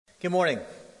Good morning.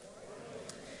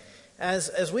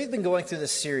 As we've been going through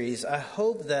this series, I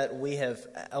hope that we have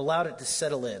allowed it to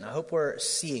settle in. I hope we're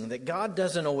seeing that God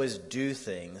doesn't always do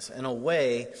things in a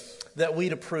way that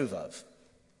we'd approve of.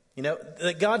 You know,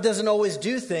 that God doesn't always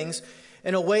do things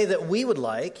in a way that we would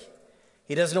like.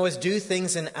 He doesn't always do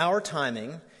things in our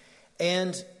timing.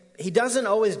 And He doesn't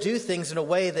always do things in a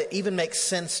way that even makes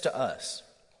sense to us.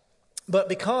 But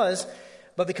because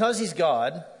He's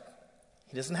God,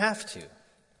 He doesn't have to.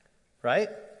 Right?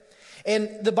 And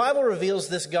the Bible reveals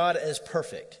this God as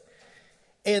perfect.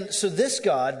 And so this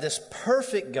God, this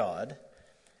perfect God,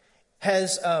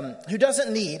 has who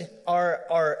doesn't need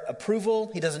our approval,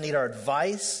 He doesn't need our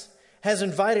advice, has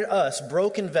invited us,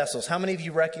 broken vessels. How many of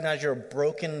you recognize you're a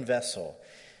broken vessel?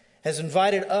 Has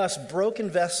invited us, broken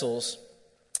vessels,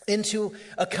 into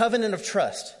a covenant of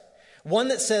trust. One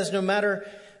that says no matter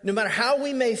how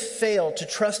we may fail to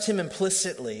trust Him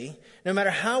implicitly, no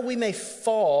matter how we may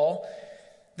fall,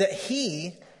 that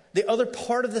He, the other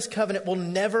part of this covenant, will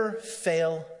never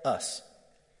fail us.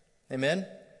 Amen?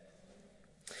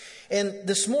 And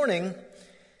this morning,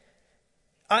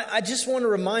 I just want to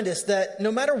remind us that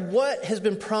no matter what has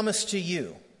been promised to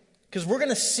you, because we're going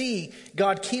to see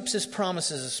God keeps His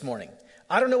promises this morning.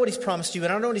 I don't know what He's promised you,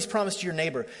 and I don't know what He's promised to your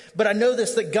neighbor, but I know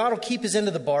this, that God will keep His end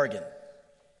of the bargain.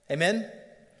 Amen?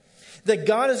 That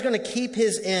God is going to keep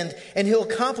His end and He'll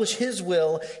accomplish His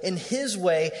will in His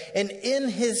way and in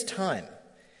His time.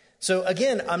 So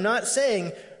again, I'm not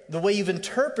saying the way you've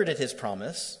interpreted His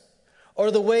promise or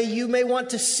the way you may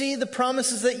want to see the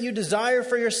promises that you desire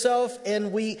for yourself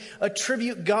and we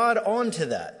attribute God onto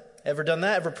that. Ever done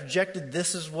that? Ever projected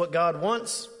this is what God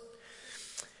wants?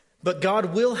 But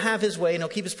God will have His way and He'll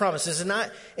keep His promises. And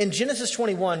in Genesis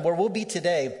 21, where we'll be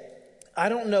today, I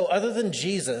don't know, other than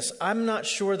Jesus, I'm not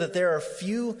sure that there are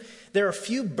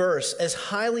few births as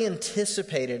highly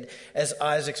anticipated as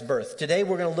Isaac's birth. Today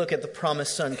we're going to look at the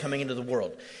promised son coming into the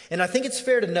world. And I think it's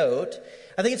fair to note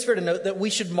that we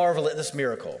should marvel at this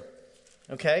miracle.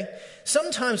 Okay?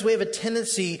 Sometimes we have a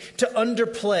tendency to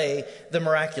underplay the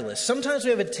miraculous. Sometimes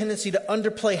we have a tendency to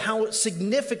underplay how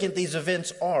significant these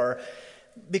events are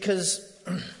because,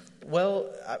 well,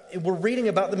 we're reading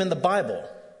about them in the Bible,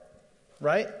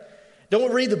 right? Don't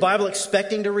we read the Bible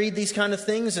expecting to read these kind of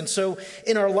things? And so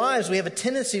in our lives, we have a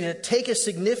tendency to take a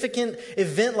significant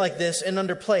event like this and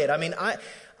underplay it. I mean,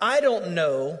 I don't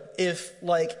know if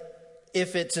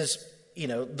it's as, you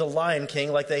know, the Lion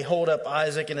King, like they hold up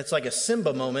Isaac and it's like a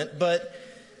Simba moment, but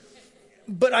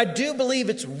I do believe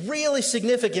it's really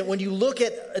significant when you look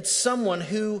at someone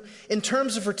who, in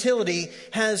terms of fertility,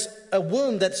 has a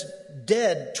womb that's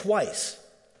dead twice.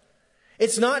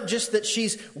 It's not just that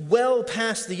she's well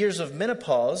past the years of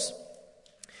menopause.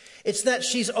 It's that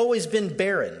she's always been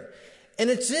barren.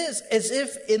 And it's as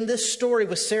if in this story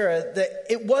with Sarah that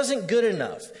it wasn't good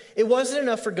enough. It wasn't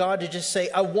enough for God to just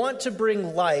say, I want to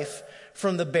bring life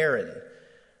from the barren.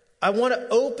 I want to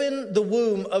open the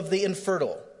womb of the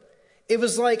infertile. It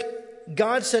was like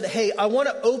God said, hey, I want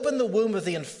to open the womb of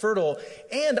the infertile,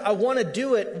 and I want to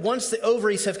do it once the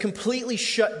ovaries have completely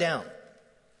shut down.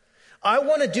 I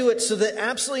want to do it so that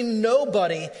absolutely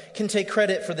nobody can take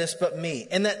credit for this but me.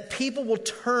 And that people will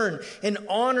turn and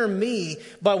honor me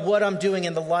by what I'm doing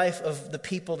in the life of the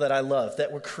people that I love,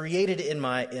 that were created in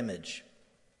my image.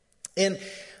 And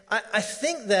I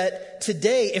think that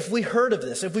today, if we heard of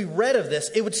this, if we read of this,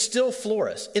 it would still floor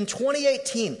us. In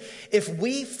 2018, if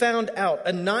we found out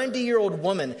a 90-year-old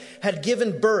woman had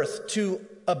given birth to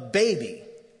a baby,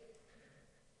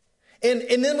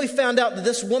 and then we found out that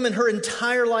this woman, her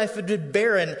entire life had been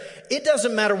barren. It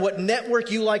doesn't matter what network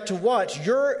you like to watch.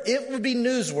 It would be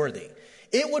newsworthy.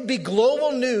 It would be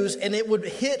global news, and it would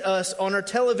hit us on our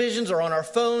televisions or on our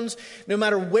phones. No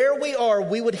matter where we are,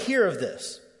 we would hear of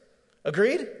this.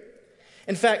 Agreed?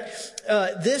 In fact,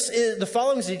 the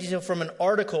following is a detail from an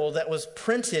article that was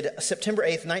printed September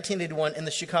 8th, 1981 in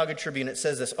the Chicago Tribune. It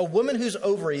says this: a woman whose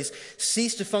ovaries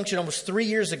ceased to function almost 3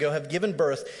 years ago have given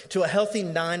birth to a healthy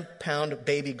 9-pound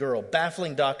baby girl,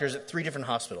 baffling doctors at 3 different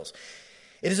hospitals.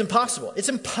 It is impossible. It's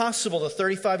impossible, the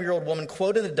 35-year-old woman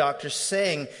quoted the doctors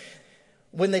saying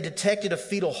when they detected a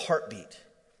fetal heartbeat.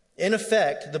 In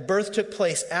effect, the birth took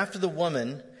place after the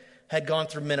woman had gone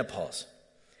through menopause.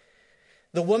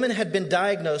 The woman had been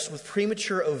diagnosed with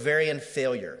premature ovarian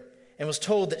failure and was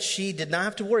told that she did not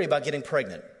have to worry about getting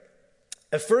pregnant.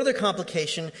 A further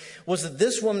complication was that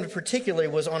this woman particularly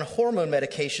was on hormone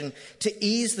medication to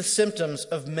ease the symptoms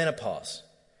of menopause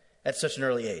at such an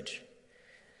early age.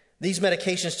 These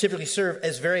medications typically serve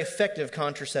as very effective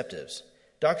contraceptives.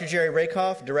 Dr. Jerry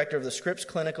Rakoff, director of the Scripps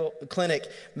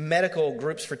Clinic Medical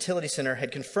Group's Fertility Center,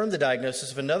 had confirmed the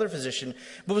diagnosis of another physician,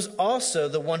 but was also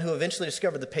the one who eventually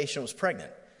discovered the patient was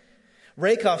pregnant.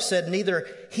 Rakoff said neither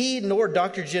he nor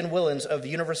Dr. Jen Willens of the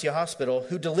University Hospital,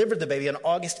 who delivered the baby on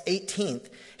August 18th,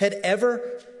 had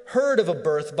ever heard of a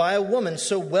birth by a woman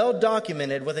so well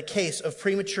documented with a case of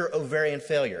premature ovarian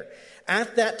failure.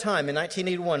 At that time, in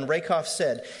 1981, Rakoff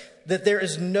said that there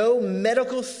is no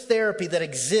medical therapy that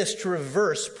exists to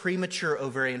reverse premature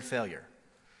ovarian failure.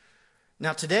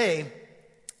 Now today,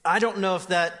 I don't know if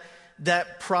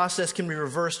that process can be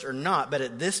reversed or not, but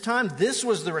at this time, this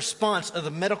was the response of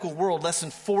the medical world less than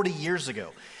 40 years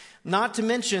ago. Not to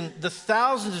mention the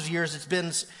thousands of years it's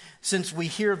been since we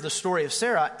hear of the story of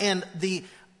Sarah and the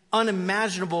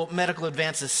unimaginable medical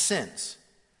advances since.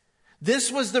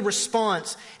 This was the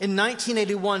response in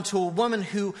 1981 to a woman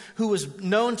who was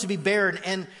known to be barren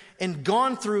and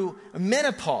gone through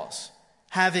menopause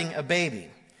having a baby.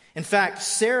 In fact,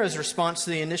 Sarah's response to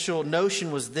the initial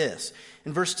notion was this.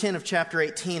 In verse 10 of chapter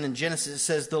 18 in Genesis, it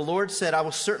says, "The Lord said, I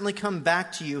will certainly come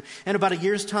back to you in about a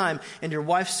year's time, and your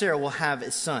wife Sarah will have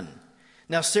a son."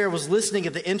 Now Sarah was listening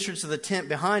at the entrance of the tent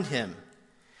behind him.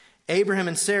 Abraham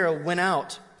and Sarah went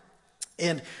out,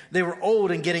 and they were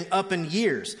old and getting up in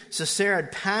years. So Sarah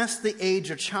had passed the age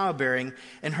of childbearing,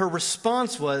 and her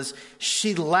response was,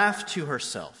 she laughed to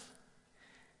herself.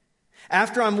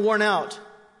 "After I'm worn out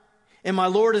and my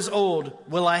Lord is old,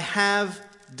 will I have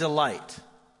delight?"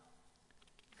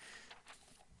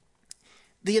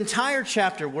 The entire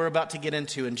chapter we're about to get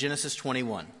into in Genesis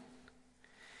 21,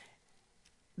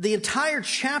 the entire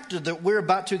chapter that we're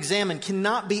about to examine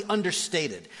cannot be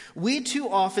understated. We too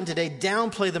often today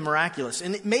downplay the miraculous.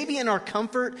 And maybe in our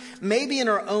comfort, maybe in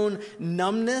our own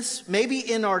numbness, maybe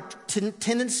in our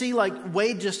tendency, like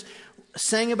Wade just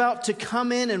sang about, to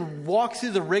come in and walk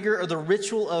through the rigor or the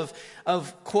ritual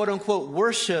of quote unquote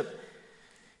worship,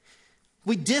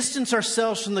 we distance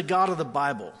ourselves from the God of the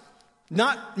Bible.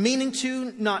 Not meaning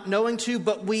to, not knowing to,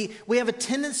 but we have a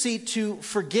tendency to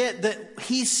forget that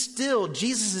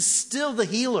Jesus is still the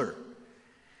healer.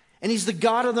 And he's the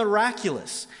God of the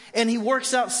miraculous. And he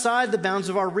works outside the bounds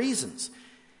of our reasons.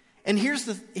 And here's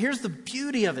the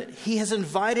beauty of it. He has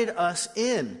invited us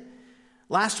in.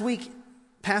 Last week,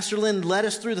 Pastor Lynn led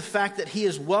us through the fact that he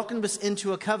has welcomed us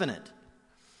into a covenant.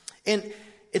 And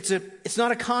it's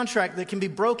not a contract that can be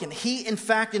broken. He, in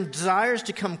fact, desires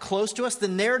to come close to us. The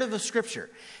narrative of Scripture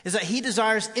is that he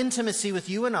desires intimacy with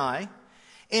you and I,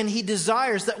 and he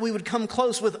desires that we would come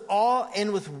close with awe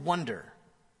and with wonder.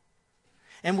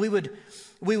 And we would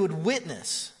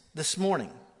witness this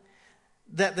morning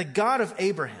that the God of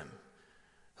Abraham,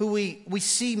 who we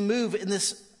see move in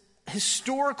this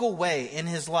historical way in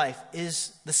his life,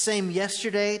 is the same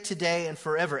yesterday, today, and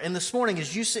forever. And this morning,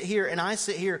 as you sit here and I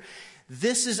sit here,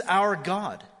 this is our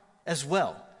God as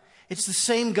well. It's the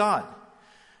same God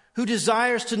who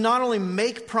desires to not only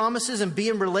make promises and be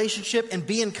in relationship and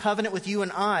be in covenant with you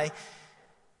and I,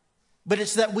 but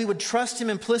it's that we would trust him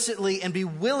implicitly and be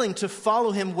willing to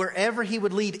follow him wherever he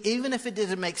would lead, even if it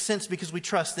didn't make sense, because we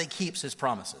trust that he keeps his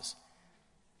promises.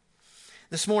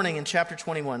 This morning in chapter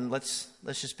 21, let's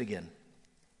just begin.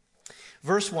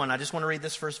 Verse 1, I just want to read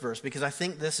this first verse because I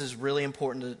think this is really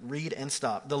important to read and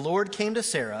stop. "The Lord came to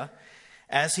Sarah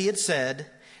as he had said,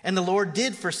 and the Lord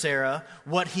did for Sarah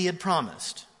what he had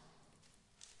promised."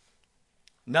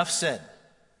 Enough said,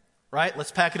 right?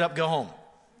 Let's pack it up, go home.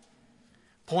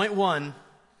 Point 1,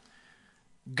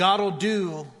 God will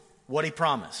do what he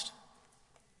promised.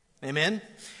 Amen?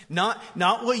 Not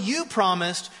what you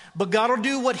promised, but God will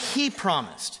do what he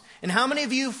promised. And how many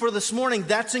of you for this morning,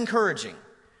 that's encouraging?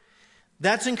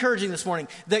 That's encouraging this morning,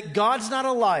 that God's not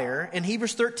a liar. And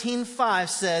Hebrews 13:5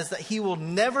 says that he will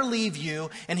never leave you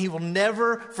and he will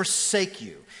never forsake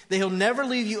you. That he'll never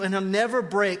leave you and he'll never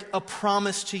break a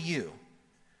promise to you.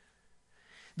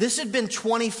 This had been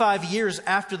 25 years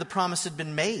after the promise had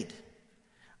been made.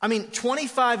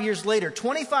 25 years later,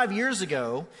 25 years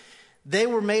ago, they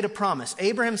were made a promise.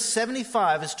 Abraham,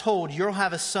 75, is told, you'll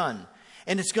have a son,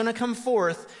 and it's going to come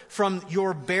forth from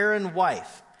your barren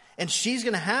wife. And she's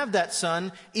going to have that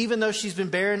son, even though she's been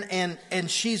barren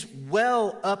and she's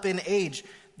well up in age.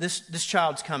 This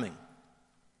child's coming.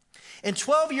 And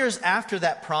 12 years after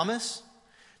that promise,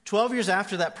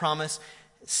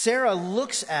 Sarah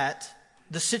looks at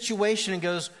the situation and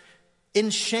goes, in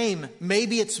shame,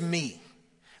 maybe it's me.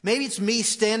 Maybe it's me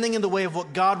standing in the way of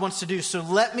what God wants to do. So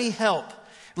let me help.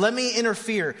 Let me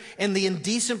interfere. And the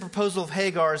indecent proposal of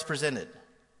Hagar is presented.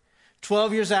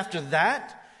 12 years after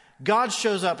that, God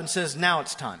shows up and says, now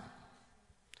it's time.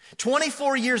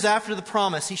 24 years after the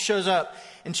promise, he shows up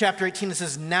in chapter 18 and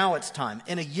says, now it's time.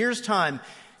 In a year's time,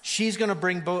 she's going to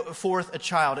bring forth a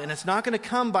child. And it's not going to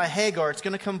come by Hagar. It's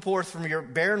going to come forth from your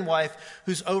barren wife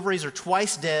whose ovaries are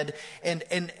twice dead.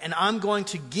 And I'm going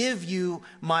to give you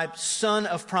my son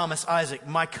of promise, Isaac.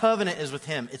 My covenant is with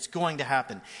him. It's going to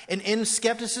happen. And in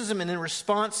skepticism and in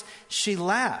response, she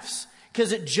laughs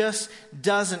because it just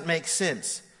doesn't make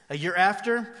sense. A year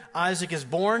after, Isaac is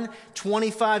born,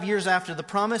 25 years after the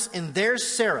promise, and there's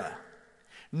Sarah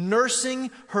nursing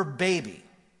her baby.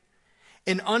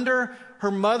 And under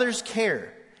her mother's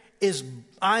care,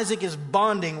 Isaac is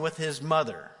bonding with his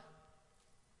mother.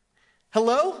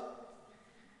 Hello?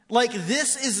 Like,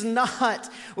 this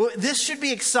should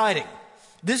be exciting.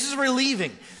 This is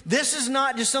relieving. This is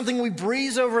not just something we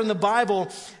breeze over in the Bible,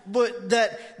 but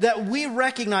that we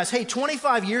recognize, hey,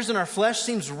 25 years in our flesh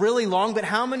seems really long, but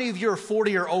how many of you are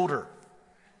 40 or older?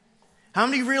 How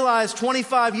many realize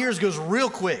 25 years goes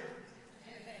real quick?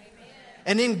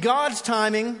 And in God's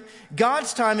timing,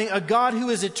 a God who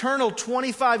is eternal,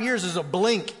 25 years is a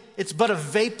blink. It's but a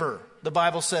vapor, the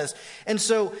Bible says. And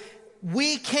so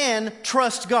we can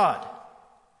trust God.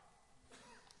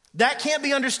 That can't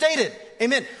be understated.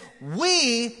 Amen.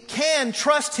 We can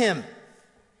trust Him.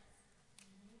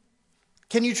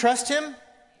 Can you trust Him? Yes.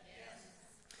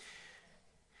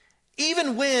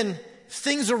 Even when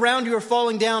things around you are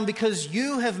falling down because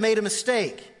you have made a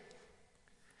mistake.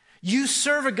 You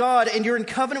serve a God and you're in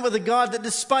covenant with a God that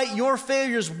despite your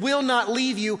failures will not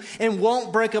leave you and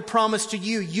won't break a promise to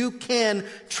you. You can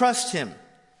trust Him.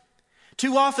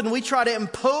 Too often we try to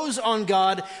impose on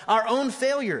God our own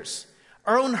failures,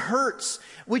 our own hurts.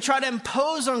 We try to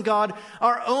impose on God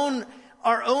our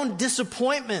own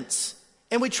disappointments,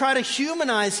 and we try to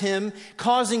humanize Him,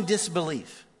 causing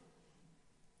disbelief.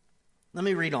 Let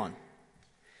me read on.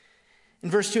 In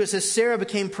verse 2 it says, Sarah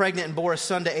became pregnant and bore a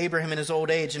son to Abraham in his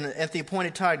old age, and at the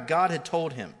appointed time God had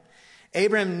told him.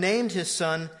 Abraham named his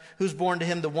son who was born to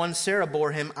him, the one Sarah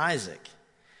bore him, Isaac.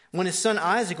 When his son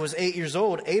Isaac was 8 years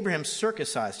old, Abraham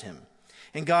circumcised him,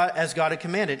 as God had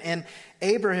commanded. And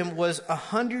Abraham was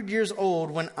 100 years old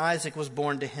when Isaac was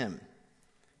born to him.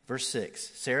 Verse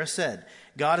 6, Sarah said,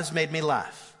 God has made me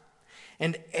laugh,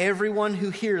 and everyone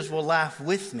who hears will laugh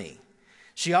with me.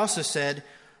 She also said,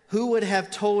 who would have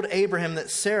told Abraham that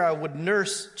Sarah would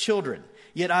nurse children?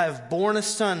 Yet I have borne a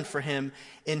son for him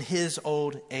in his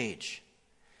old age.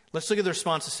 Let's look at the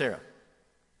response of Sarah.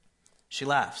 She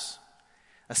laughs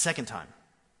a second time.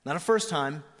 Not a first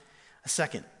time, a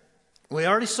second. We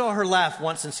already saw her laugh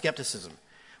once in skepticism.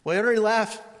 We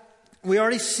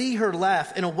already see her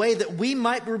laugh in a way that we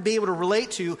might be able to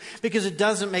relate to because it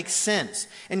doesn't make sense.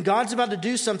 And God's about to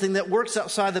do something that works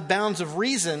outside the bounds of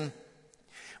reason.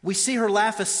 We see her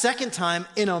laugh a second time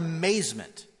in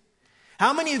amazement.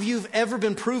 How many of you have ever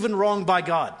been proven wrong by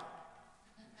God?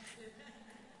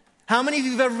 How many of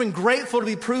you have ever been grateful to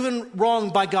be proven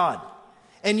wrong by God?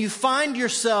 And you find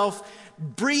yourself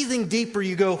breathing deeper.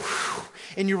 You go, whew,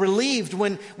 and you're relieved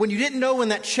when you didn't know when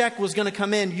that check was going to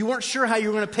come in. You weren't sure how you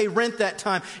were going to pay rent that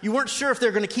time. You weren't sure if they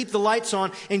were going to keep the lights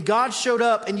on. And God showed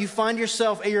up, and you find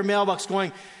yourself at your mailbox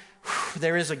going,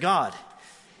 there is a God.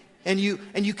 And you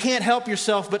can't help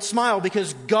yourself but smile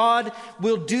because God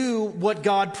will do what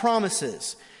God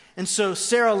promises. And so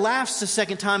Sarah laughs the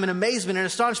second time in amazement and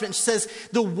astonishment and says,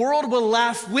 the world will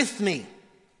laugh with me.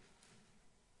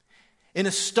 In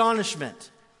astonishment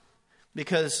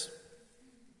because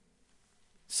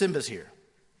Simba's here.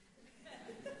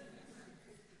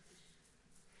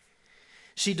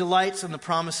 She delights in the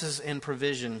promises and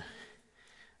provision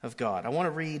of God. I want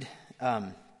to read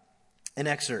an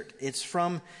excerpt. It's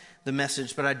from the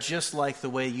Message, but I just like the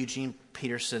way Eugene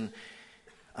Peterson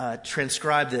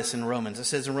transcribed this in Romans. It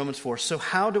says in Romans 4, so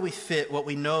how do we fit what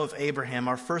we know of Abraham,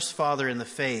 our first father in the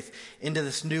faith, into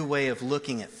this new way of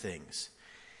looking at things?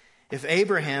 If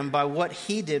Abraham, by what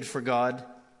he did for God,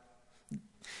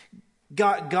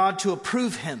 got God to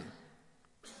approve him,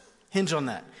 hinge on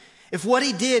that. If what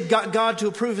he did got God to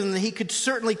approve him, then he could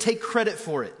certainly take credit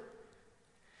for it.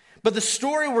 But the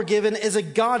story we're given is a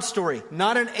God story,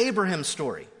 not an Abraham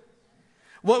story.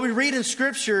 What we read in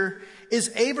Scripture is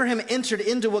Abraham entered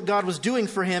into what God was doing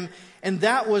for him, and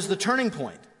that was the turning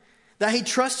point. That he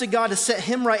trusted God to set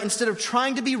him right instead of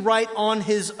trying to be right on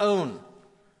his own.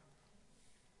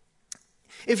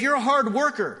 If you're a hard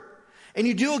worker and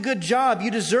you do a good job, you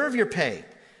deserve your pay.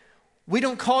 We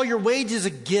don't call your wages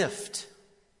a gift.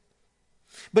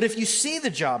 But if you see the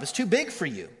job is too big for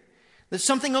you, that's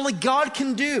something only God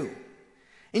can do,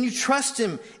 and you trust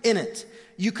Him in it,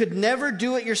 you could never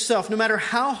do it yourself, no matter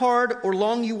how hard or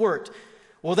long you worked.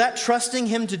 Well, that trusting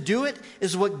Him to do it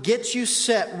is what gets you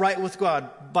set right with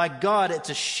God. By God, it's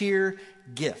a sheer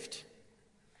gift.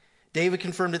 David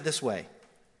confirmed it this way.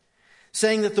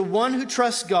 saying that the one who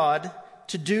trusts God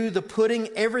to do the putting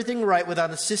everything right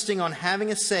without insisting on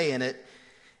having a say in it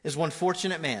is one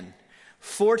fortunate man.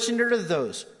 Fortunate are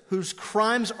those whose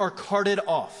crimes are carted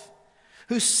off,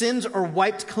 whose sins are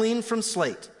wiped clean from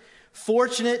slate.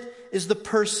 Fortunate is the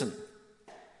person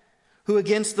who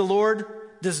against the Lord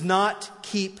does not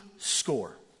keep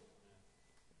score.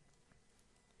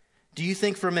 Do you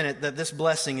think for a minute that this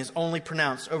blessing is only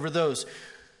pronounced over those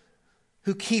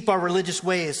who keep our religious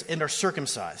ways and are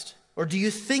circumcised? Or do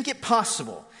you think it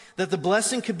possible that the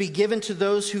blessing could be given to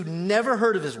those who never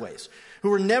heard of his ways, who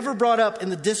were never brought up in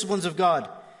the disciplines of God?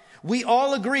 We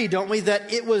all agree, don't we,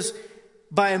 that it was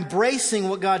by embracing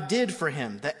what God did for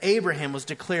him that Abraham was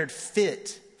declared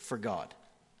fit for God.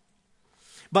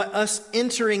 By us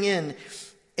entering in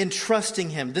and trusting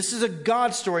him. This is a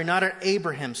God story, not an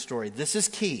Abraham story. This is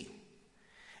key.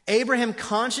 Abraham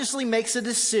consciously makes a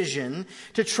decision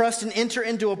to trust and enter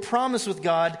into a promise with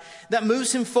God that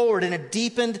moves him forward in a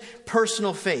deepened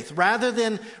personal faith, rather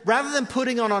than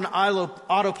putting on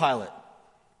autopilot.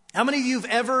 How many of you have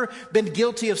ever been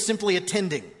guilty of simply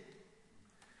attending?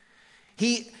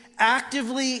 He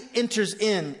actively enters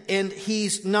in, and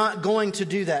he's not going to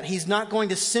do that. He's not going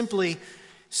to simply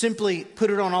put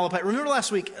it on autopilot. Remember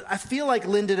last week, I feel like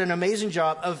Lynn did an amazing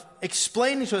job of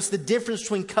explaining to us the difference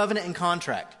between covenant and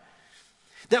contract.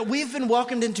 That we've been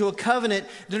welcomed into a covenant,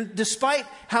 despite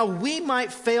how we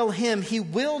might fail him, he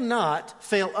will not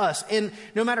fail us. And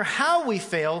no matter how we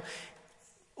fail,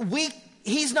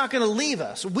 he's not going to leave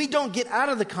us. We don't get out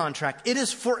of the contract. It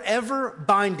is forever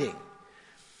binding.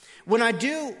 When I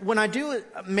do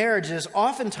marriages,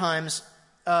 oftentimes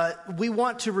we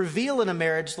want to reveal in a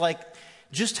marriage like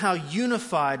just how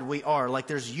unified we are. Like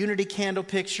there's unity candle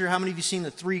picture. How many of you seen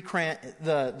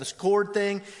the cord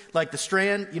thing, like the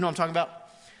strand? You know what I'm talking about?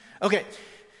 Okay,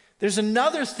 there's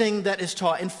another thing that is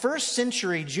taught. In first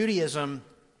century Judaism,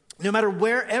 no matter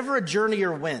wherever a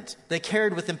journeyer went, they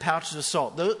carried with them pouches of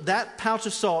salt. That pouch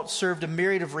of salt served a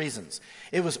myriad of reasons.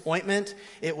 It was ointment.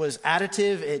 It was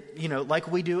additive.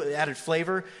 Like we do, it added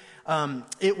flavor.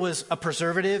 It was a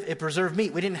preservative. It preserved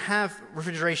meat. We didn't have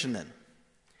refrigeration then.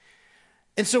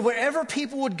 And so wherever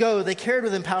people would go, they carried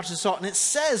with them pouches of salt. And it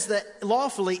says that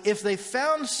lawfully, if they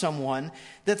found someone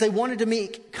that they wanted to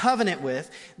make covenant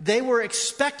with, they were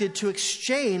expected to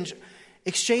exchange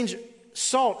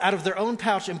salt out of their own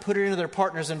pouch and put it into their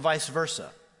partner's and vice versa.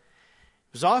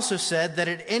 It was also said that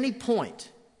at any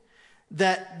point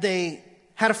that they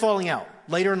had a falling out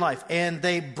later in life and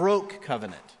they broke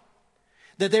covenant,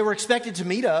 that they were expected to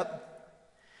meet up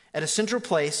at a central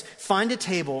place, find a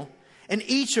table, and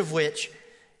each of which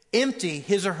empty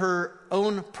his or her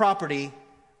own property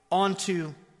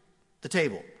onto the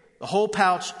table. The whole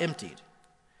pouch emptied.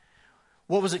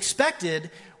 What was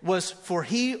expected was for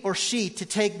he or she to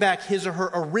take back his or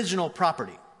her original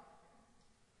property.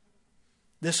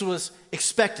 This was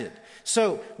expected.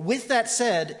 So with that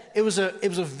said, it was a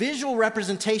visual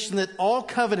representation that all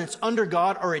covenants under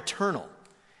God are eternal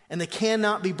and they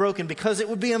cannot be broken, because it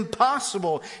would be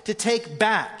impossible to take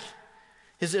back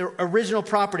his original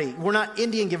property. We're not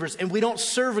Indian givers, and we don't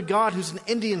serve a God who's an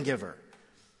Indian giver.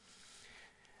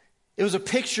 It was a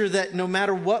picture that no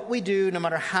matter what we do, no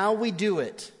matter how we do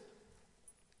it,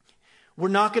 we're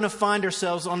not going to find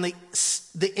ourselves on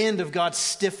the end of God's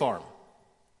stiff arm.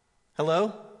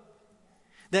 Hello?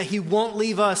 That he won't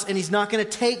leave us, and he's not going to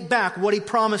take back what he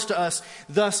promised to us.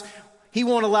 Thus, he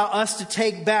won't allow us to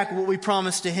take back what we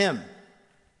promised to him.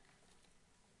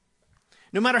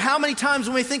 No matter how many times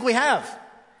we think we have.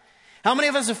 How many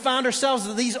of us have found ourselves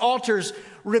at these altars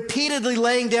repeatedly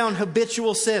laying down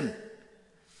habitual sin?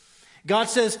 God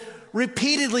says,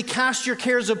 repeatedly cast your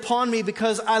cares upon me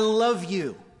because I love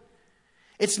you.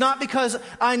 It's not because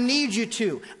I need you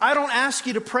to. I don't ask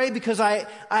you to pray because I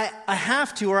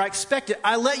have to or I expect it.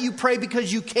 I let you pray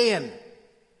because you can.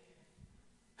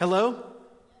 Hello?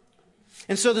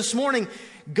 And so this morning,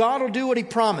 God will do what he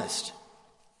promised.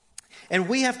 And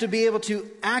we have to be able to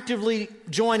actively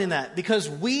join in that because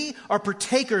we are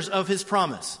partakers of his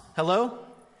promise. Hello?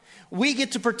 We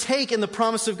get to partake in the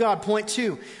promise of God. Point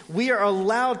 2, we are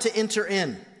allowed to enter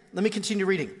in. Let me continue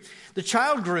reading. The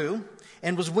child grew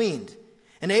and was weaned.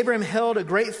 And Abraham held a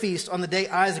great feast on the day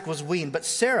Isaac was weaned. But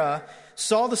Sarah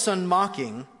saw the son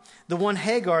mocking, the one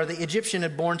Hagar the Egyptian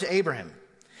had borne to Abraham.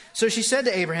 So she said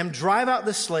to Abraham, drive out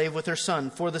this slave with her son,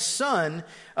 for the son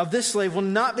of this slave will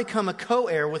not become a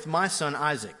co-heir with my son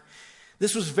Isaac.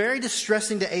 This was very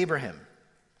distressing to Abraham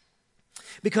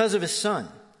because of his son.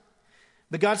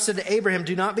 But God said to Abraham,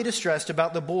 do not be distressed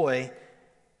about the boy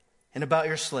and about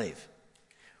your slave.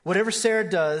 Whatever Sarah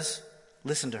does,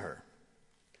 listen to her.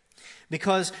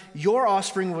 Because your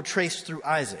offspring will trace through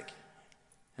Isaac.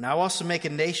 And I will also make a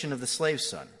nation of the slave's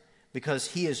son, because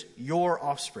he is your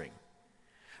offspring.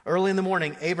 Early in the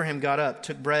morning, Abraham got up,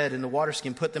 took bread and the water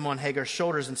skin, put them on Hagar's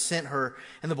shoulders, and sent her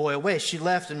and the boy away. She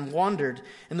left and wandered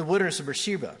in the wilderness of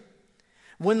Beersheba.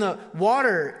 When the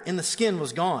water in the skin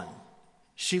was gone,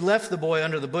 she left the boy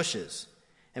under the bushes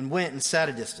and went and sat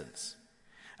a distance,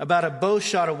 about a bow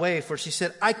shot away, for she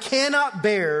said, I cannot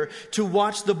bear to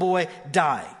watch the boy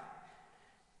die.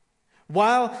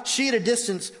 While she at a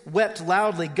distance wept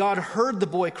loudly, God heard the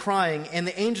boy crying, and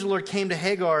the angel Lord came to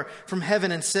Hagar from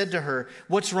heaven and said to her,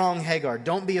 What's wrong, Hagar?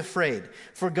 Don't be afraid,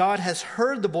 for God has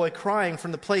heard the boy crying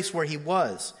from the place where he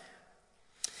was.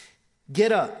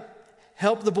 Get up,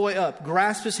 help the boy up,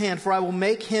 grasp his hand, for I will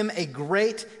make him a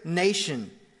great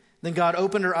nation. Then God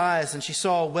opened her eyes, and she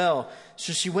saw a well.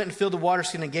 So she went and filled the water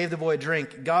skin and gave the boy a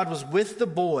drink. God was with the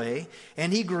boy,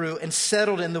 and he grew and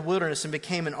settled in the wilderness and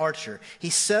became an archer.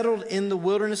 He settled in the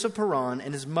wilderness of Paran,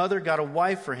 and his mother got a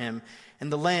wife for him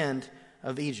in the land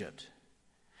of Egypt.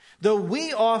 Though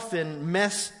we often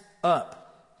mess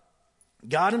up,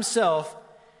 God himself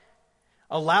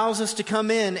allows us to come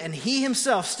in, and he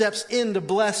himself steps in to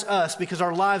bless us because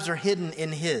our lives are hidden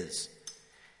in his.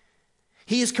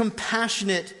 He is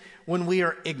compassionate when we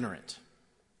are ignorant.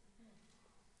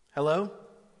 Hello?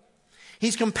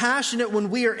 He's compassionate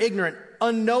when we are ignorant,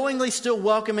 unknowingly still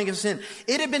welcoming us in.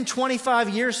 It had been 25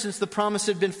 years since the promise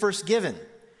had been first given.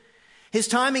 His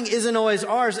timing isn't always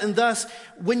ours, and thus,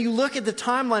 when you look at the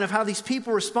timeline of how these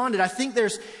people responded, I think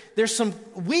there's some,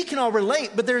 we can all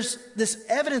relate, but there's this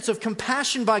evidence of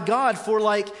compassion by God for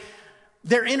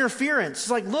their interference.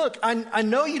 It's like, look, I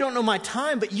know you don't know my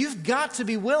time, but you've got to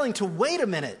be willing to wait a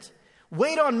minute.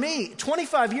 Wait on me.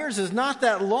 25 years is not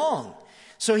that long.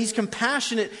 So he's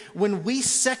compassionate when we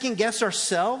second guess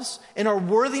ourselves and our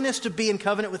worthiness to be in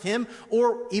covenant with him,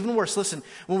 or even worse, listen,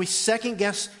 when we second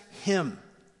guess him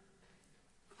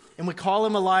and we call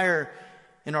him a liar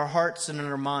in our hearts and in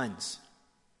our minds.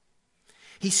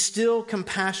 He's still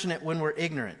compassionate when we're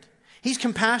ignorant. He's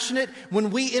compassionate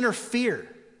when we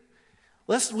interfere.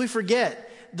 Lest we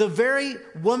forget, the very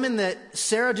woman that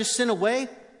Sarah just sent away,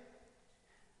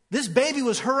 this baby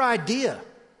was her idea.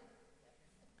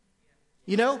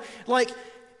 You know, like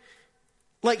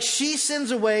she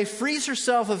sends away, frees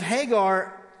herself of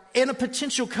Hagar and a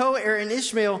potential co-heir in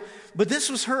Ishmael, but this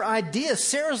was her idea.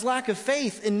 Sarah's lack of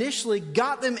faith initially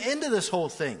got them into this whole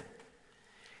thing.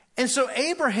 And so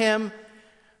Abraham,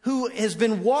 who has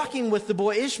been walking with the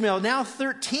boy Ishmael, now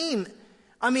 13,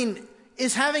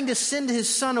 is having to send his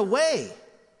son away.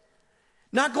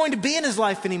 Not going to be in his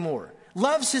life anymore.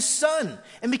 Loves his son.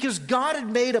 And because God had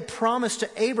made a promise to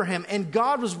Abraham, and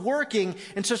God was working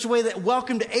in such a way that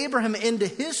welcomed Abraham into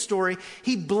his story,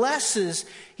 he blesses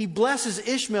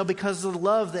Ishmael because of the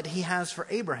love that he has for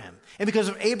Abraham, and because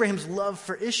of Abraham's love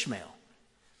for Ishmael.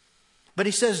 But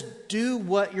he says, do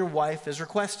what your wife has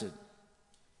requested.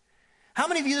 How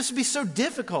many of you, this would be so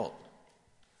difficult?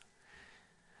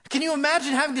 Can you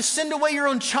imagine having to send away your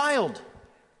own child?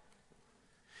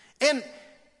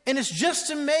 And it's just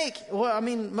to make,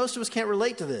 most of us can't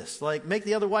relate to this. Make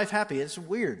the other wife happy. It's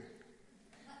weird.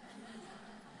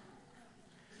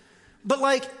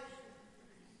 But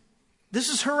this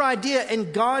is her idea,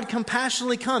 and God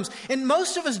compassionately comes. And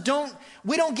most of us don't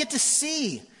get to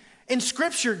see. In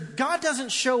Scripture, God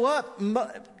doesn't show up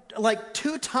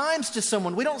 2 times to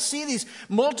someone. We don't see these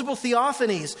multiple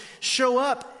theophanies show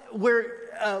up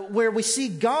where we see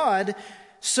God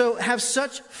so have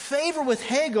such favor with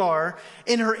Hagar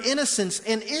in her innocence.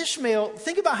 And Ishmael,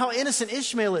 think about how innocent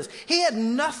Ishmael is. He had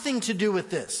nothing to do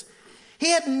with this. He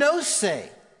had no say.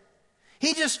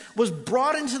 He just was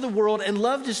brought into the world and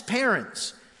loved his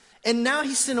parents. And now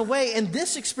he's sent away. And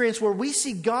this experience where we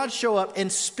see God show up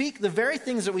and speak the very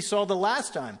things that we saw the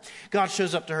last time. God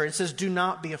shows up to her and says, do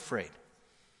not be afraid.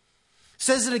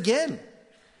 Says it again.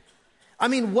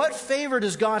 What favor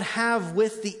does God have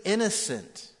with the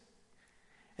innocent?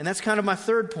 And that's kind of my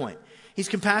third point. He's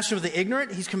compassionate with the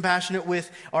ignorant. He's compassionate with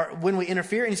when we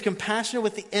interfere. And he's compassionate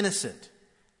with the innocent.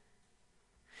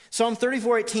 Psalm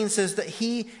 34:18 says that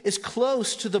he is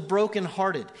close to the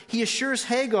brokenhearted. He assures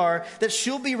Hagar that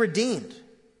she'll be redeemed.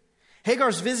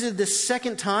 Hagar's visited this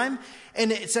second time,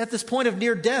 and it's at this point of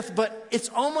near death, but it's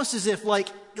almost as if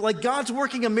like God's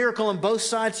working a miracle on both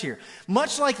sides here.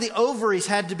 Much like the ovaries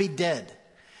had to be dead.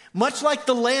 Much like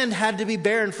the land had to be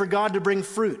barren for God to bring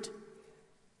fruit.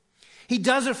 He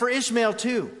does it for Ishmael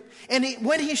too. And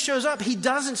when he shows up, he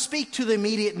doesn't speak to the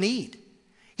immediate need.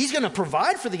 He's going to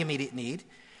provide for the immediate need.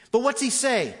 But what's he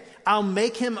say? I'll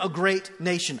make him a great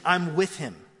nation. I'm with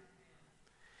him.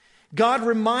 God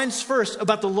reminds first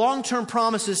about the long-term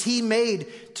promises he made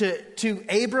to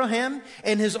Abraham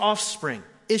and his offspring,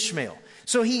 Ishmael.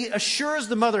 So he assures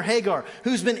the mother, Hagar,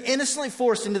 who's been innocently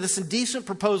forced into this indecent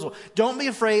proposal, don't be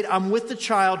afraid, I'm with the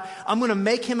child, I'm going to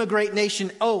make him a great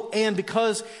nation. Oh, and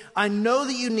because I know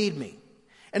that you need me,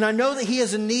 and I know that he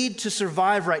has a need to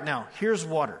survive right now, here's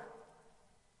water.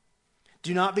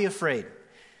 Do not be afraid.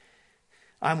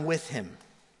 I'm with him.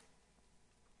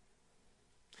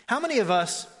 How many of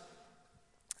us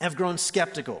have grown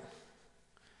skeptical?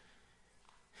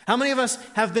 How many of us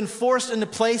have been forced into a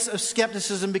place of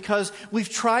skepticism because we've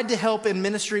tried to help in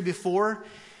ministry before,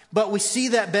 but we see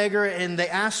that beggar and they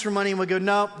ask for money and we go,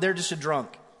 no, they're just a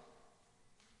drunk.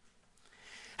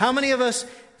 How many of us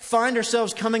find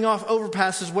ourselves coming off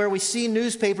overpasses where we see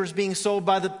newspapers being sold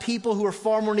by the people who are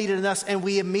far more needed than us, and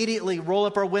we immediately roll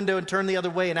up our window and turn the other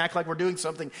way and act like we're doing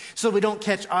something so we don't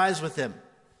catch eyes with them?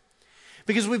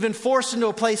 Because we've been forced into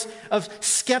a place of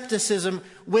skepticism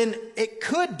when it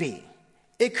could be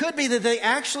that they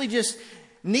actually just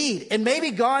need. And maybe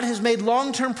God has made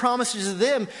long-term promises to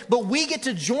them, but we get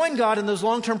to join God in those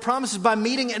long-term promises by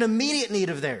meeting an immediate need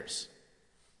of theirs.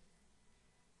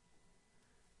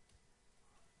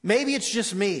 Maybe it's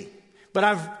just me, but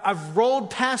I've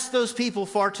rolled past those people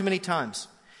far too many times.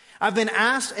 I've been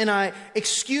asked and I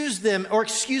excuse them or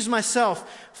excuse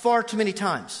myself far too many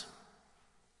times.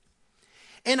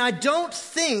 And I don't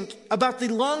think about the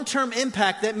long-term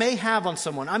impact that may have on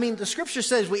someone. I mean, the scripture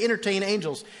says we entertain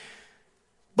angels.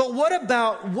 But what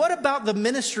about the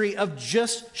ministry of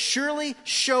just surely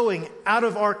showing out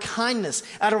of our kindness,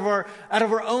 out of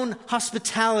our own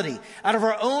hospitality, out of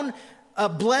our own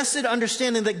blessed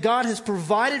understanding that God has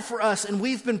provided for us and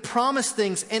we've been promised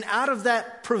things, and out of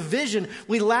that provision,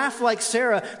 we laugh like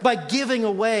Sarah by giving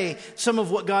away some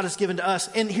of what God has given to us.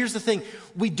 And here's the thing,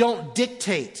 we don't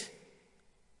dictate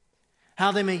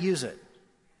how they may use it.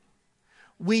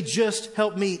 We just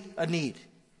help meet a need.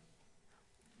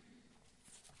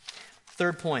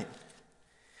 Third point,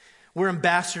 we're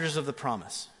ambassadors of the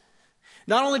promise.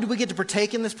 Not only do we get to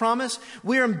partake in this promise,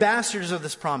 we're ambassadors of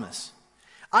this promise.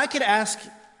 I could ask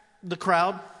the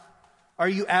crowd, are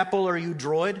you Apple or are you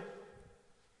Droid?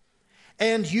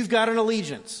 And you've got an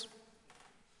allegiance,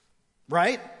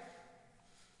 right?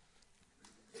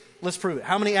 Let's prove it.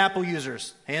 How many Apple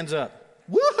users? Hands up.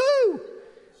 Woohoo!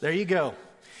 There you go.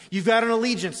 You've got an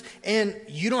allegiance, and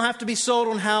you don't have to be sold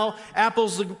on how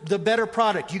Apple's the better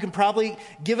product. You can probably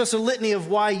give us a litany of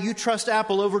why you trust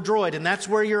Apple over Droid, and that's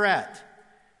where you're at.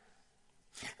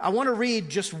 I want to read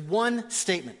just one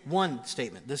statement.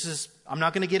 I'm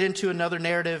not going to get into another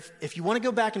narrative. If you want to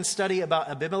go back and study about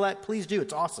Abimelech, please do.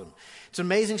 It's awesome. It's an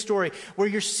amazing story where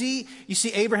you see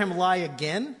Abraham lie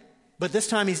again, but this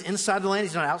time he's inside the land.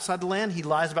 He's not outside the land. He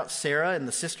lies about Sarah and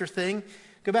the sister thing.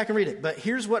 Go back and read it. But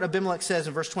here's what Abimelech says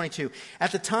in verse 22.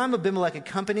 At the time Abimelech,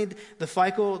 accompanied by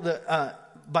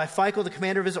Phicol, the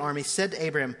commander of his army, said to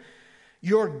Abraham,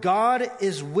 "Your God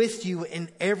is with you in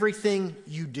everything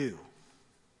you do."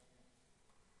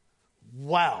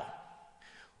 Wow.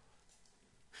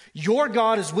 Your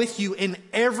God is with you in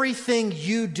everything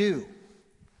you do.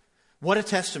 What a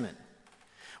testament.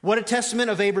 What a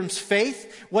testament of Abram's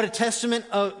faith. What a testament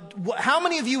of... How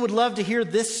many of you would love to hear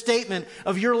this statement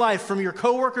of your life from your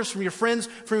coworkers, from your friends,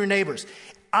 from your neighbors?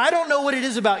 I don't know what it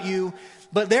is about you,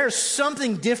 but there's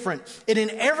something different. And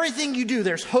in everything you do,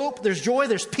 there's hope, there's joy,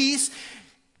 there's peace.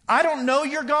 I don't know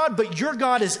your God, but your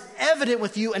God is evident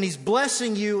with you, and He's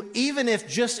blessing you, even if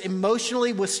just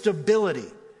emotionally, with stability.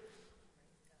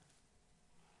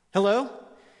 Hello?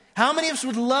 How many of us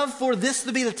would love for this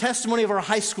to be the testimony of our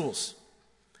high schools?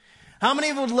 How many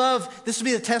of you would love this to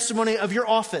be the testimony of your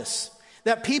office?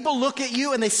 That people look at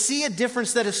you and they see a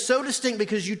difference that is so distinct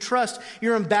because you trust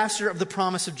you're ambassador of the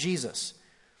promise of Jesus.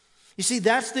 You see,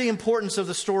 that's the importance of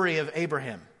the story of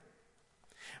Abraham.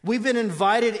 We've been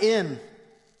invited in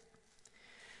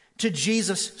to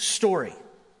Jesus' story.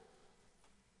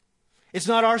 It's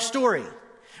not our story.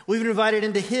 We've been invited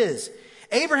into His.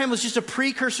 Abraham was just a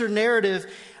precursor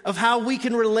narrative of how we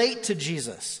can relate to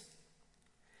Jesus.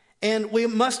 And we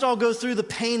must all go through the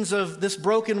pains of this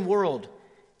broken world.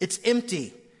 It's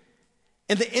empty.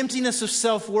 And the emptiness of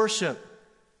self-worship.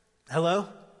 Hello?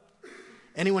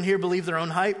 Anyone here believe their own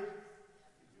hype?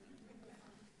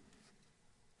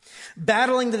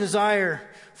 Battling the desire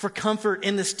for comfort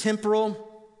in this temporal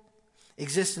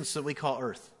existence that we call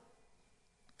earth.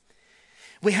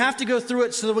 We have to go through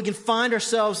it so that we can find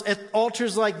ourselves at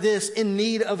altars like this in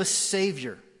need of a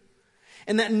Savior.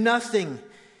 And that nothing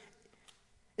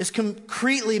is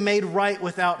concretely made right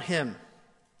without Him.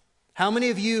 How many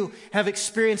of you have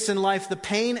experienced in life the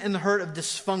pain and the hurt of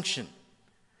dysfunction?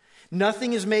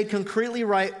 Nothing is made concretely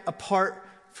right apart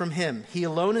from Him. He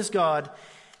alone is God,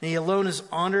 and He alone is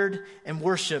honored and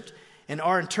worshiped. and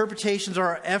our interpretations or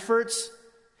our efforts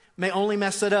may only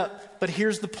mess it up. But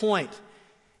here's the point.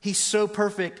 He's so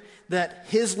perfect that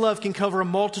his love can cover a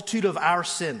multitude of our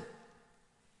sin.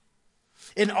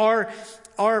 And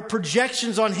our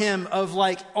projections on him of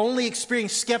like only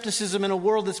experiencing skepticism in a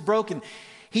world that's broken,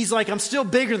 he's like, I'm still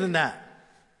bigger than that.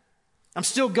 I'm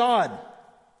still God.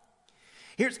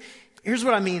 Here's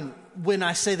what I mean when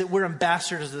I say that we're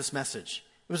ambassadors of this message.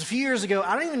 It was a few years ago.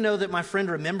 I don't even know that my friend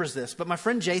remembers this, but my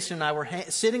friend Jason and I were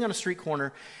sitting on a street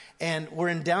corner, and we're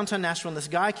in downtown Nashville, and this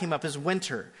guy came up. It's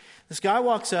winter. This guy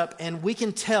walks up, and we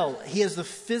can tell he has the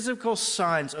physical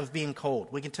signs of being cold.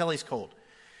 We can tell he's cold.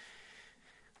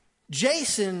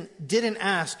 Jason didn't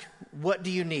ask, what do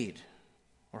you need?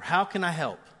 Or how can I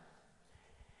help?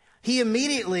 He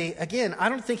immediately, again, I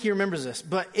don't think he remembers this,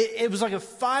 but it was like a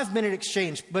 5-minute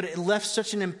exchange, but it left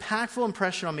such an impactful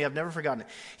impression on me. I've never forgotten it.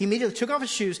 He immediately took off his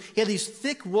shoes. He had these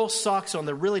thick wool socks on.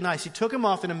 They're really nice. He took them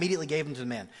off and immediately gave them to the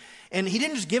man. And he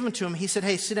didn't just give them to him. He said,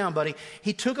 hey, sit down, buddy.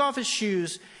 He took off his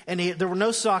shoes, and there were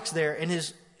no socks there. And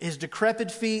his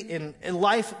decrepit feet and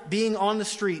life being on the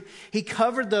street, he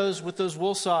covered those with those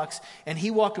wool socks, and he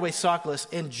walked away sockless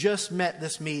and just met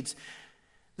this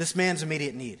man's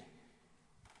immediate need.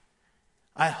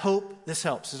 I hope this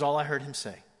helps, is all I heard him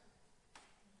say.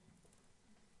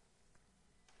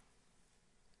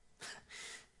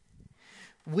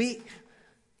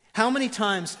 How many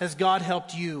times has God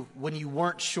helped you when you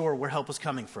weren't sure where help was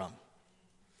coming from?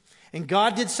 And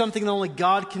God did something that only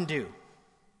God can do.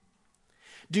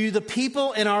 Do the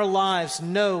people in our lives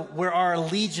know where our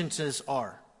allegiances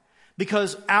are?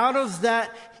 Because out of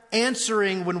that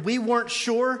answering when we weren't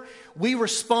sure, we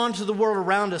respond to the world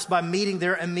around us by meeting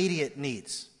their immediate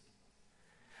needs.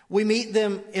 We meet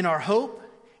them in our hope,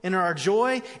 in our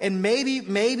joy, and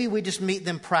maybe we just meet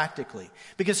them practically.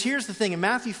 Because here's the thing, in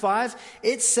Matthew 5,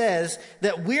 it says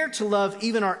that we're to love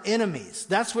even our enemies.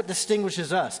 That's what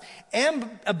distinguishes us.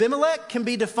 And Abimelech can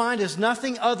be defined as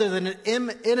nothing other than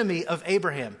an enemy of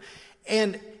Abraham.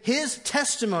 And his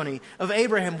testimony of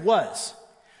Abraham was,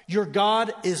 your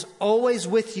God is always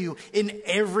with you in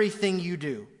everything you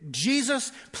do.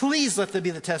 Jesus, please let that be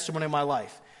the testimony of my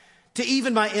life to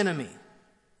even my enemy.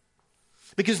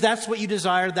 Because that's what you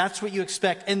desire, that's what you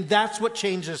expect, and that's what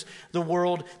changes the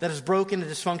world that is broken and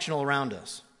dysfunctional around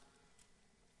us.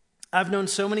 I've known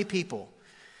so many people,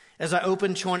 as I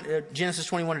opened Genesis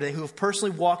 21 today, who have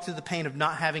personally walked through the pain of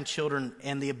not having children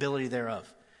and the ability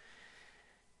thereof.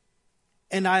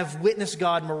 And I have witnessed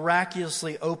God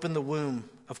miraculously open the womb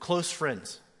of close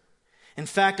friends. In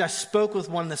fact, I spoke with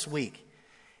one this week,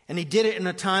 and he did it in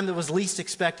a time that was least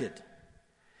expected.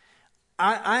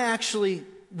 I actually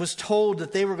was told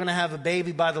that they were going to have a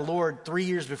baby by the Lord 3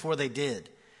 years before they did.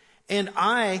 And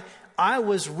I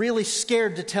was really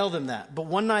scared to tell them that. But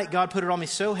one night God put it on me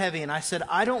so heavy, and I said,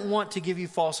 I don't want to give you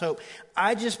false hope.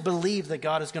 I just believe that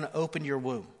God is going to open your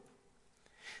womb.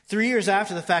 3 years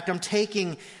after the fact, I'm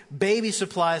taking baby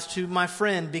supplies to my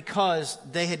friend because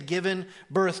they had given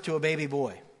birth to a baby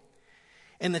boy.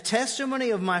 And the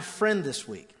testimony of my friend this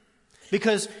week,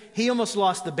 because he almost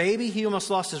lost the baby, he almost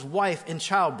lost his wife in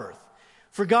childbirth.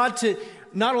 For God to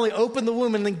not only open the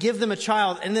womb and then give them a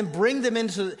child and then bring him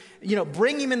into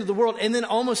the world and then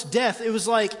almost death. It was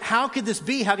like, how could this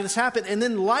be? How could this happen? And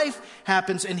then life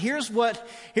happens. And here's what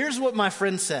my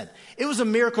friend said. It was a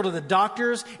miracle to the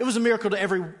doctors. It was a miracle to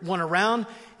everyone around.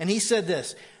 And he said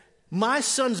this, my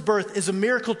son's birth is a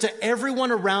miracle to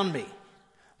everyone around me.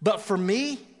 But for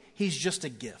me, he's just a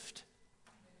gift.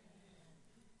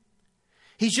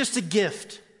 He's just a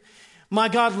gift. My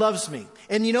God loves me.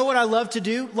 And you know what I love to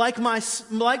do? Like my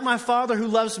father who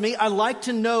loves me, I like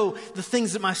to know the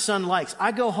things that my son likes.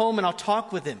 I go home and I'll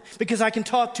talk with him because I can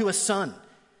talk to a son.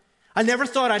 I never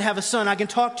thought I'd have a son. I can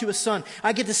talk to a son.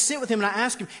 I get to sit with him and I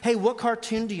ask him, hey, what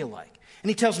cartoon do you like? And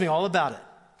he tells me all about it.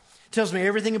 He tells me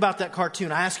everything about that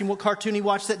cartoon. I ask him what cartoon he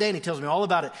watched that day and he tells me all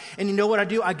about it. And you know what I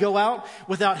do? I go out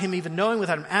without him even knowing,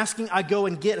 without him asking. I go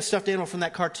and get a stuffed animal from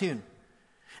that cartoon.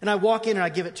 And I walk in and I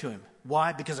give it to him.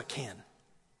 Why? Because I can.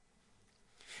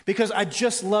 Because I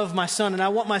just love my son and I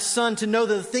want my son to know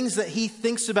that the things that he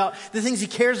thinks about, the things he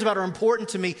cares about are important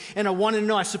to me. And I want to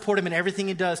know I support him in everything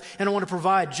he does. And I want to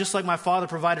provide just like my father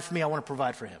provided for me. I want to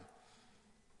provide for him.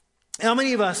 How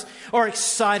many of us are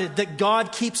excited that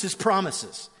God keeps his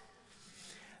promises?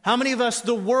 How many of us,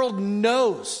 the world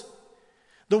knows,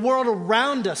 the world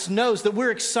around us knows that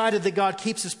we're excited that God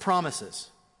keeps his promises?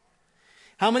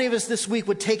 How many of us this week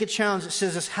would take a challenge that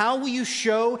says this, how will you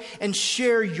show and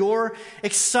share your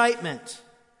excitement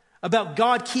about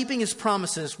God keeping his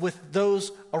promises with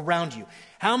those around you?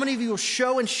 How many of you will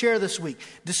show and share this week?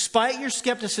 Despite your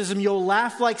skepticism, you'll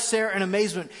laugh like Sarah in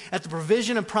amazement at the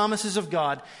provision and promises of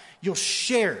God. You'll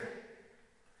share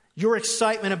your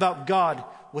excitement about God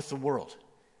with the world.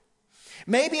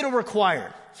 Maybe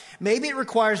it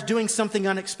requires doing something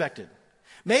unexpected.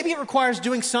 Maybe it requires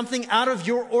doing something out of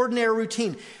your ordinary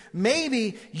routine.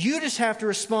 Maybe you just have to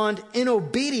respond in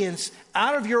obedience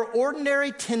out of your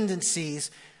ordinary tendencies.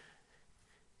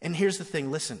 And here's the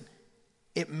thing, listen.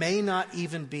 It may not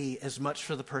even be as much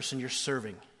for the person you're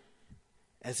serving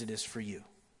as it is for you.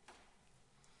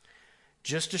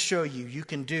 Just to show you, you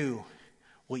can do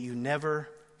what you never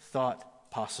thought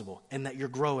possible, and that you're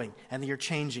growing, and that you're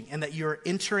changing, and that you're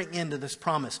entering into this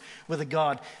promise with a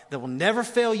God that will never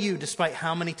fail you despite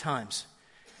how many times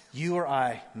you or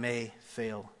I may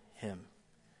fail him.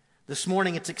 This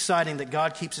morning, it's exciting that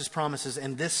God keeps his promises,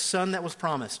 and this son that was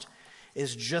promised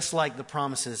is just like the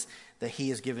promises that he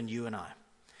has given you and I.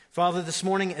 Father, this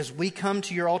morning, as we come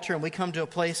to your altar and we come to a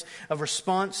place of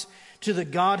response to the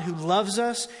God who loves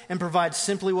us and provides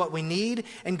simply what we need,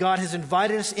 and God has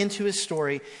invited us into his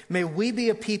story, may we be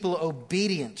a people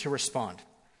obedient to respond.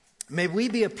 May we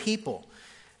be a people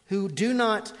who do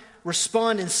not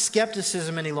respond in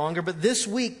skepticism any longer, but this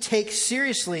week take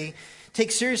seriously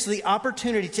the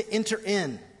opportunity to enter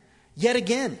in yet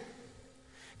again.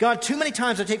 God, too many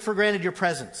times I take for granted your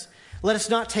presence. Let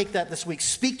us not take that this week.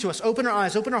 Speak to us. Open our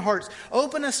eyes. Open our hearts.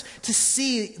 Open us to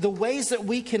see the ways that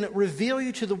we can reveal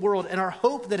you to the world and our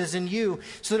hope that is in you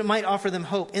so that it might offer them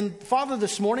hope. And Father,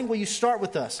 this morning, will you start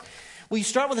with us? Will you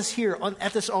start with us here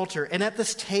at this altar and at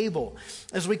this table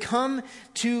as we come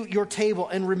to your table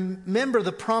and remember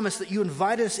the promise that you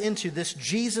invited us into, this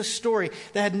Jesus story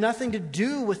that had nothing to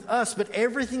do with us, but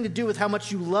everything to do with how much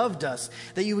you loved us,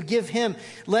 that you would give him.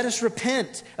 Let us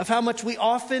repent of how much we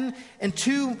often and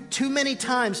too many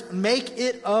times make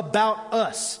it about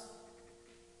us.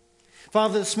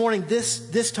 Father, this morning,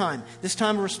 this time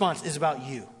of response is about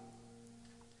you.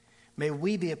 May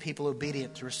we be a people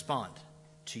obedient to respond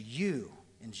to you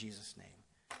in Jesus' name.